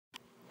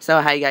So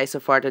hi guys,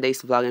 so for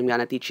today's vlog, I'm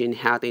gonna teach you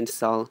how to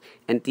install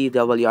an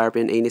TWRP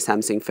in any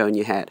Samsung phone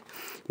you had.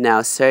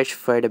 Now search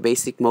for the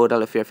basic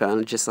model of your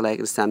phone, just like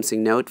the Samsung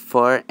Note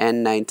 4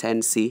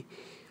 N910C,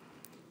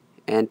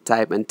 and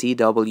type in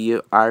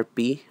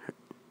TWRP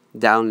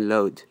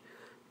download,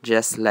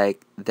 just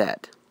like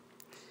that.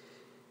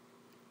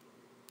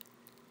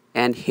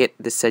 And hit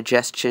the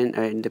suggestion,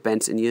 or it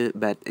depends on you,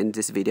 but in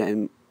this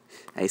video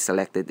I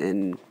selected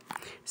in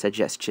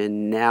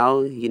suggestion. Now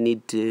you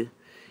need to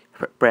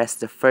press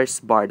the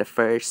first bar, the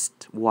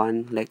first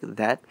one, like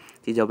that.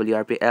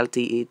 TWRP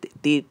LTE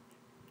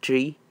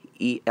T3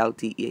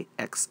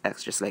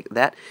 ELTEXX, just like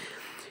that.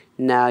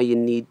 Now you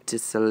need to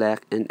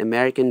select an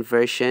American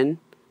version.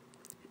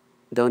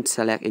 Don't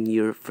select a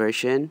Europe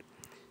version.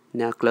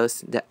 Now close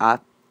the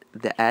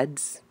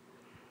ads.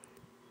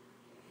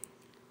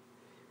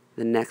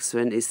 The next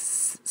one is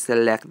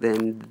select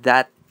then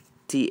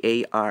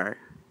 .tar.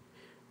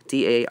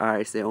 TAR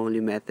is the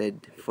only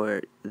method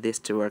for this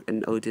to work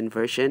in Odin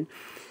version.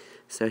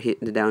 So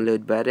hit the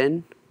download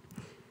button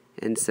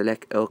and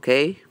select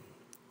OK.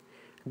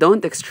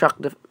 Don't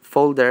extract the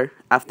folder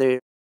after you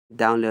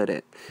download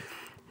it.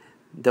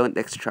 Don't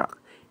extract.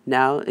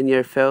 Now in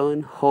your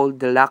phone,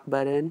 hold the lock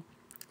button,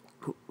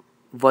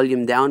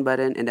 volume down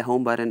button, and the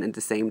home button at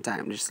the same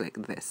time, just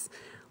like this.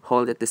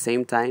 Hold at the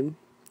same time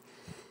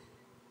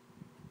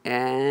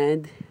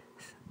and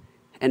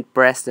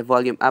press the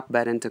volume up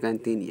button to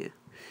continue.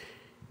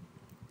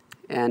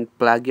 And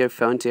plug your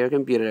phone to your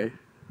computer.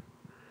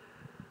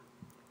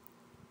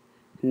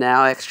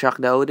 Now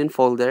extract the Odin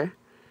folder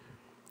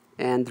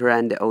and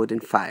run the Odin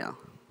file.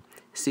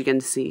 As you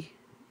can see,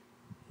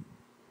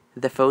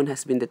 the phone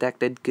has been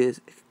detected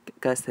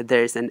because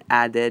there's an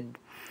added.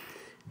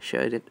 Show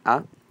it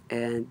up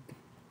and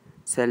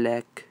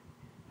select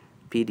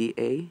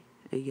PDA,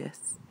 I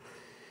guess.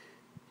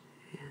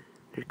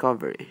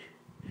 Recovery.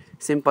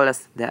 Simple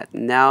as that.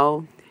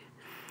 Now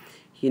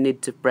you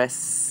need to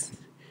press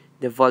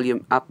the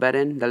volume up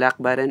button, the lock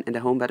button, and the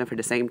home button for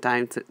the same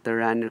time to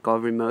run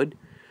recovery mode.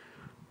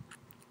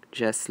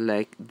 Just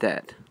like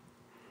that.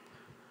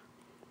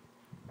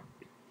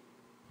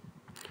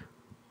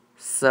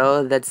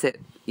 So that's it.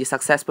 You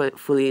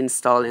successfully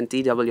installed an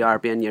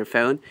TWRP on your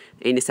phone.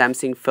 Any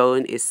Samsung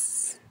phone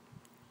is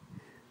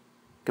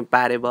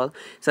compatible.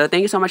 So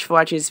thank you so much for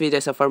watching this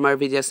video. So for more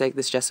videos like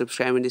this, just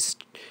subscribe to this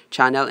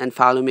channel and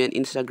follow me on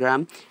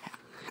Instagram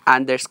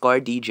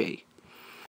 _DJ.